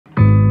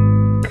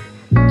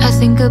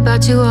think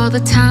about you all the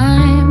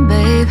time,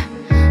 babe,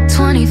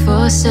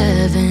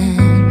 24/7.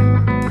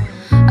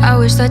 I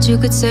wish that you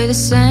could say the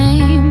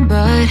same,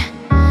 but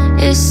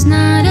it's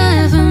not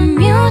ever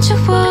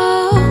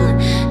mutual.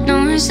 No,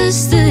 it's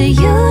just the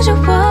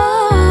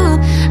usual.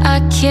 I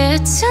care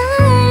too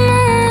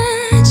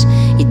much,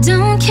 you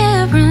don't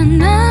care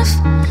enough.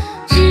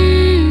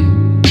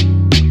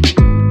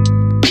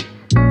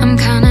 I'm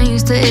kinda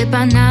used to it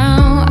by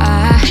now.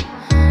 I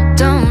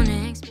don't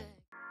expect.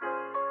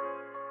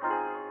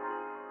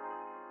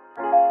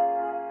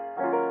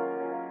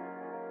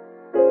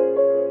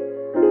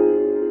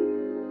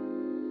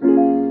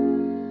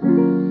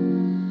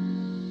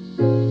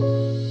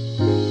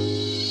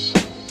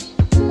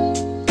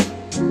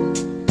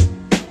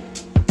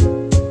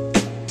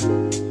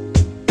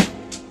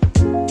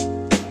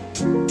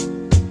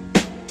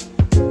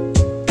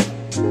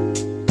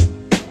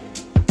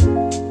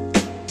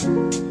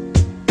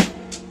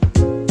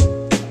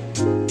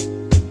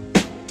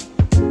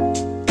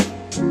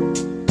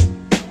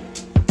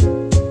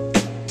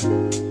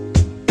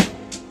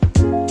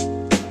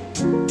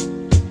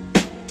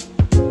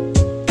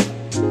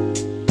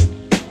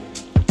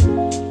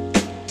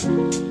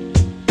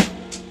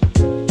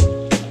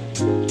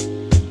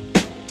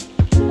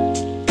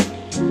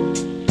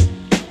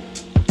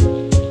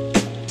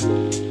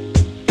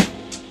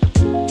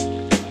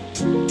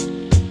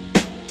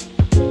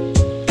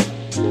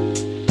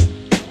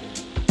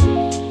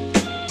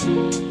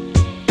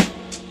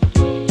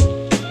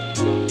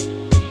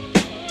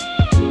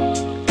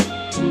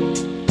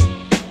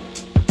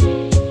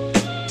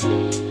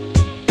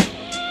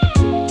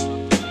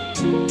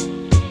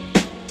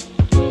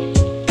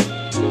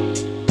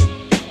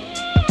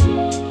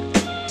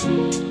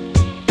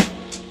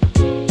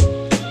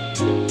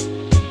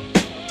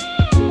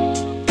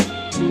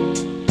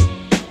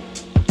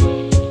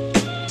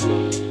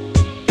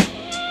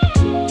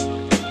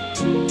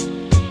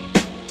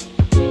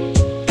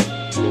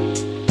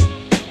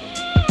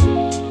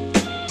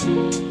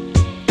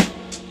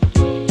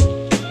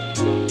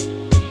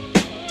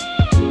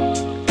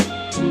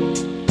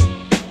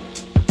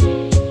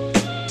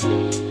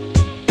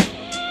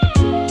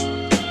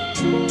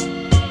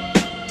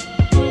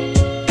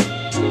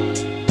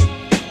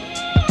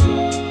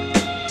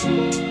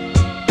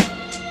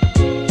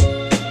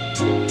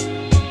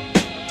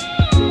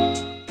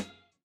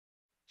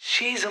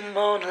 She's a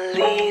Mona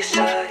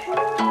Lisa.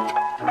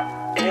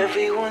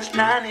 Everyone's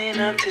lining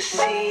up to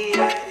see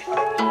her.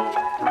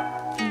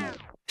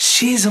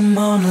 She's a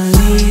Mona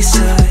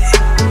Lisa.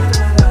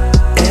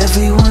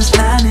 Everyone's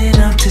lining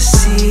up to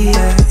see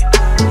her.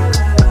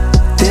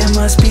 There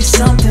must be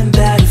something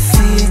about her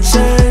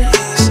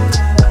features.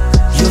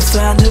 You'll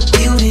find her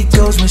beauty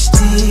goes much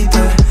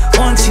deeper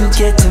once you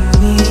get to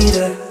meet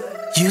her.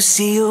 You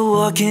see her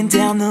walking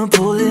down the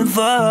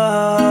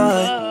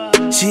boulevard.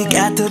 She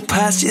got the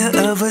posture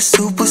of a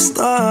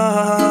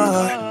superstar.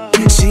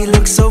 She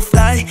looks so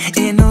fly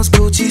in those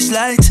Gucci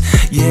slides.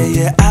 Yeah,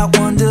 yeah, I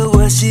wonder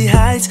what she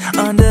hides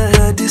under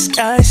her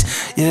disguise.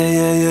 Yeah,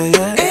 yeah, yeah,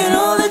 yeah. And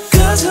all the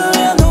girls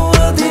around the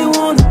world, they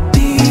wanna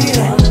be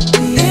her.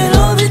 And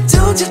all the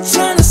dudes are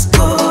trying to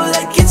score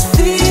like it's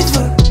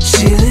fever.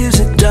 She lives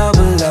a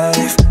double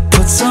life,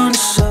 puts on a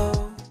show.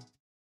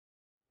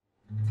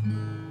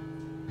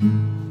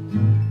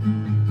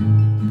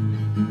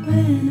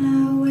 When I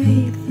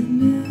wake, the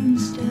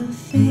moon's still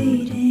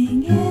fading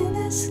in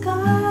the sky.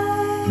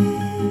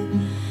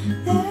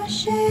 There are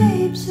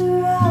shapes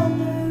around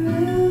the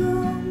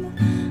room.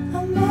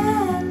 A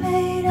man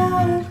made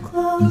out of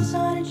clothes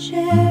on a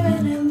chair,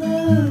 and I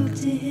look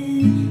to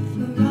him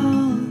for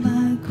all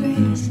my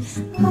greatest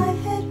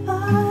life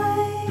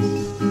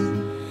advice.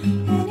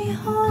 And he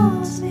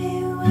holds me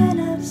when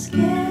I'm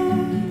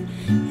scared,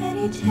 and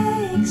he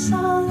takes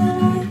all that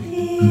I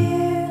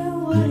fear.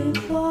 What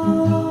if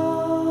all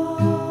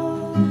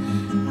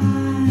I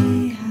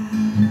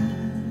have,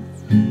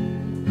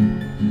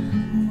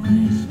 what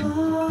if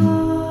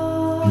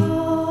all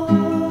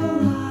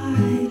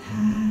I've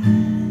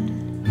had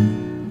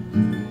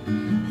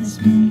has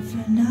been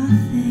for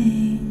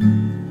nothing?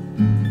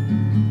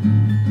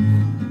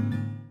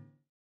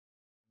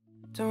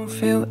 Don't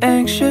feel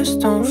anxious,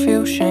 don't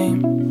feel shame.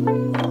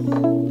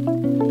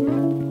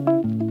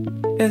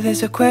 If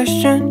there's a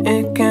question,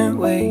 it can't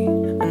wait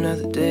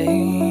another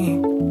day.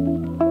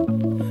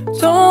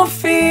 Don't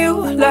feel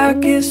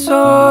like it's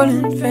all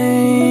in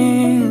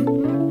vain.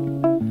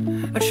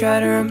 I try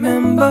to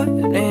remember,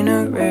 it ain't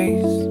a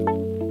race.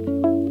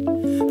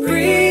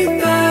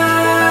 Breathe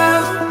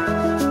out,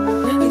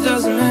 it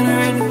doesn't matter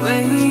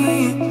anyway.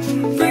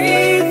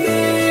 Breathe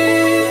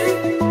in,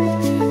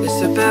 it's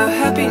about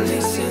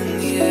happiness in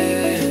the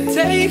air.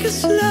 Take it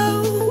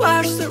slow,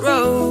 watch the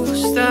road,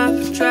 stop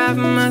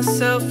driving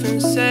myself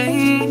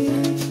insane.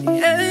 The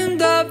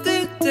end of the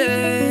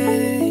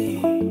day,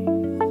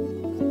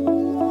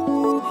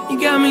 you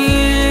got me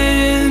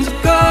into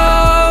go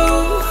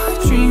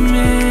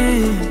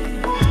dreaming.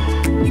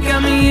 You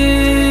got me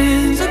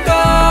into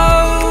go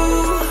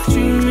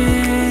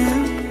dreaming.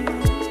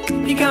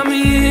 You got me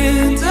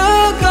into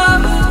go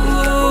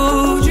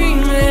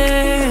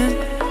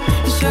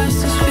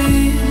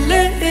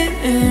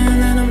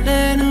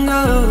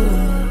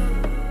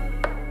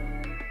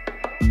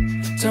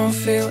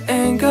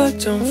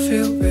don't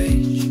feel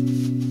rich.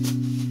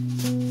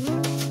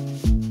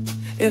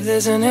 If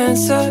there's an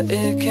answer,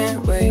 it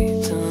can't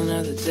wait till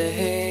another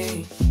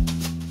day.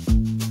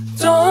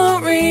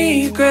 Don't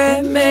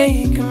regret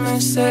making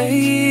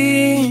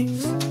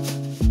mistakes.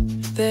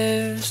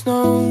 There's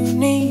no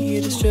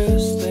need, it's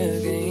just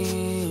the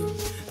game.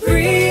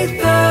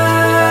 Breathe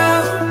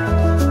out,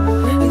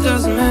 it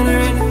doesn't matter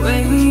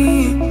anyway.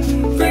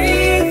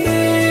 Breathe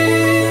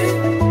in,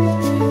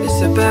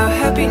 it's about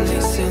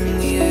happiness in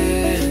the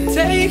air.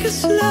 Take it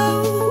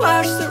slow,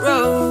 watch the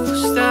road,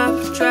 stop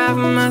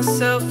driving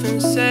myself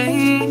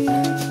insane.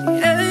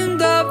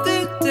 End of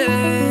the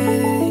day,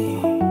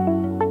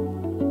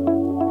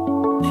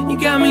 you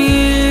got me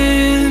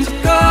into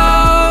go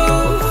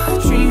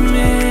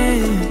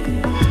dreaming.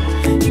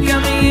 You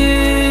got me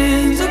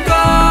into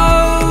go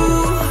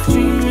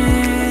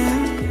dreaming.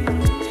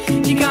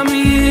 You got me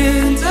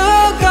into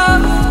go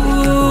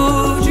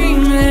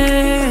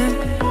dreaming.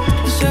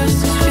 It's just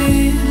this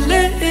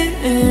feeling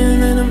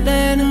and I'm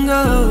letting go.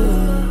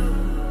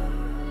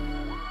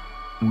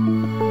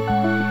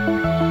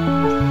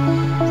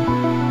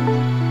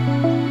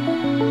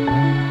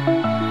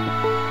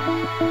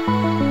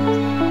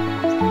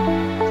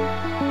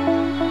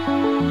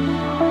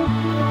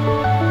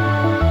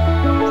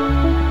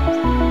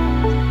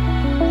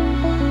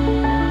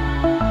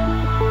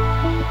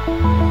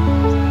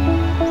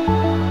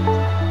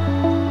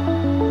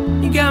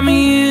 You got me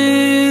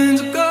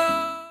into go.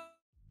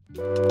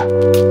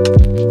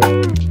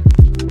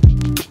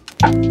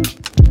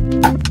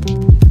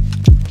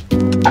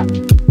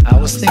 I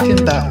was thinking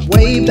about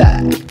way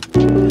back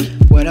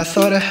when I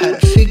thought I had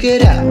it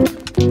figured out.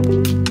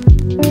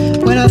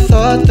 When I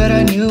thought that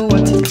I knew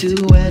what to do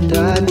and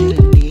I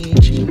didn't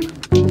need you.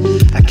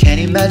 I can't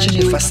imagine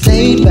if I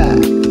stayed back,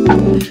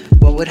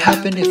 what would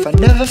happen if I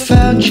never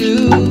found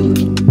you.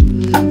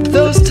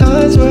 Those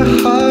times were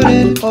hard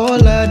and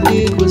all I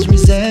did was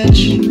resent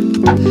you.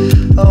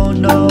 Oh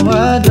no,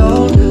 I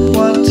don't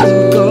want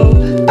to go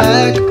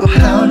back. Oh,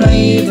 how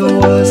naive I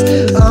was.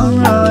 I'm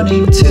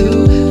running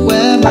to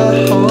where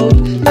my hope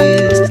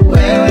is,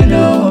 where I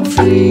know I'm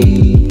free.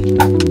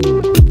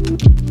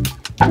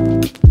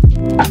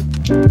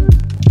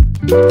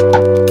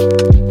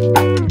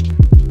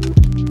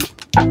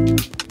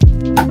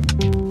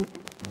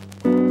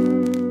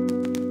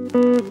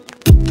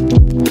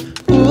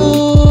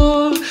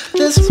 Ooh,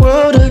 this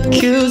world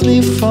accused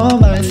me for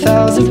my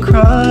 1,000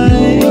 crimes.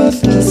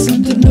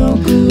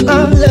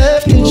 I'm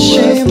left in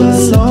shame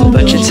alone,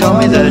 but you tell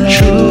me the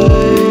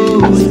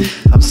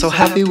truth. I'm so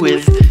happy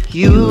with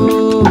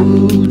you.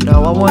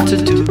 Now I want to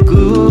do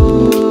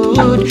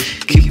good,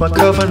 keep my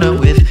covenant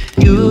with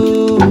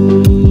you.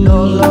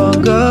 No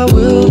longer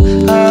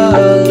will I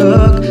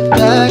look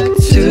back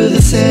to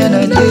the sin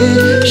I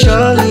did.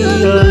 Surely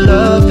your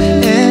love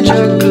and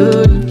your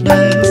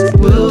goodness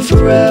will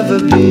forever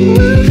be.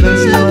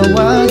 Cause no,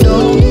 I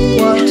don't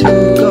want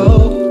to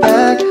go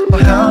back. Oh,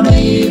 how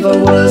naive I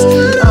was.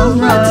 I'm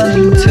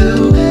running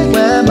to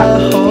where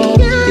my hope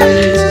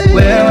is,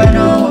 where I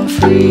know I'm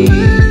free.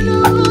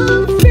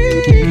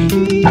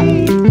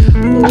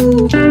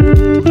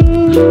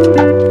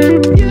 Ooh.